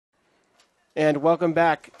And welcome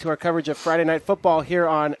back to our coverage of Friday Night Football here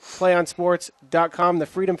on PlayOnSports.com. The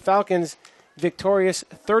Freedom Falcons victorious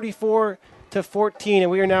 34-14,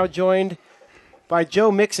 and we are now joined by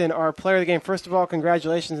Joe Mixon, our player of the game. First of all,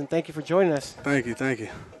 congratulations, and thank you for joining us. Thank you.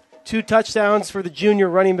 2 touchdowns for the junior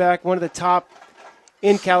running back, one of the top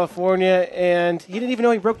in California, and he didn't even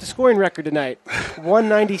know he broke the scoring record tonight,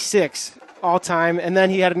 196 all-time, and then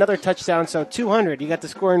he had another touchdown, so 200. You got the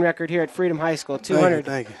scoring record here at Freedom High School, 200.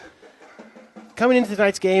 Thank you. Coming into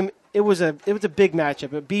tonight's game, it was a big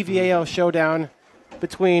matchup, a BVAL showdown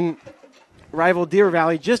between rival Deer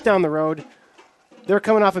Valley just down the road. They're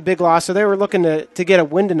coming off a big loss, so they were looking to get a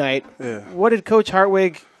win tonight. Yeah. What did Coach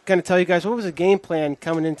Hartwig kind of tell you guys? What was the game plan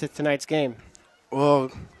coming into tonight's game? Well,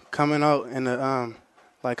 coming out in the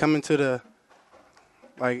coming to the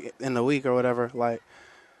in the week or whatever,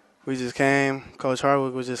 we just came. Coach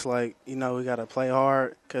Hartwig was just like, we got to play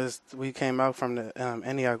hard because we came out from the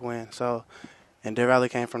Antioch win. So, and Deer Valley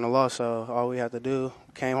came from the loss. So all we had to do,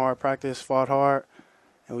 came hard, practice, fought hard,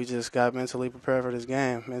 and we just got mentally prepared for this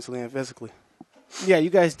game, mentally and physically. Yeah, you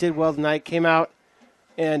guys did well tonight. Came out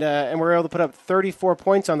and were able to put up 34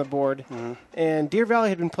 points on the board. Mm-hmm. And Deer Valley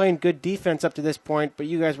had been playing good defense up to this point, but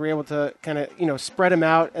you guys were able to kind of spread them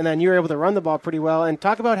out, and then you were able to run the ball pretty well. And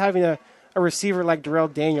talk about having a receiver like Darrell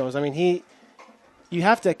Daniels. I mean, you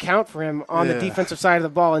have to account for him on the defensive side of the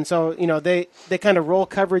ball. And so, they kind of roll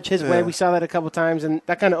coverage his way. We saw that a couple times, and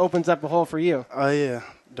that kind of opens up a hole for you. Oh, yeah.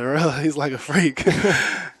 Darrell, he's like a freak.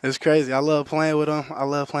 It's crazy. I love playing with him. I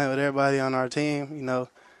love playing with everybody on our team.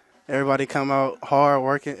 Everybody come out hard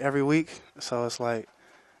working every week. So it's like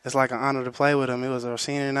an honor to play with him. It was our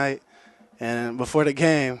senior night. And before the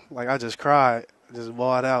game, I just cried, just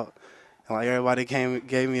bawled out. And everybody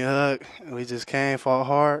gave me a hug. And we just came, fought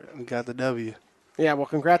hard, and got the W. Yeah, well,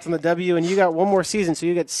 congrats on the W. And you got one more season, so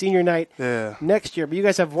you get senior night next year. But you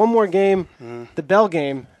guys have one more game, the Bell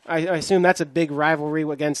game. I assume that's a big rivalry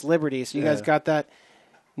against Liberty. So you guys got that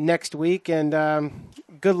next week. And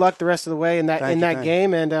good luck the rest of the way in that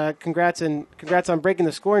game. And congrats on breaking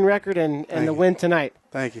the scoring record and the win tonight.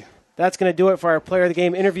 Thank you. That's going to do it for our Player of the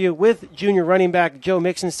Game interview with junior running back Joe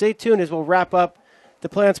Mixon. Stay tuned as we'll wrap up the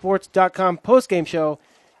PlayOnSports.com postgame show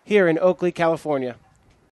here in Oakley, California.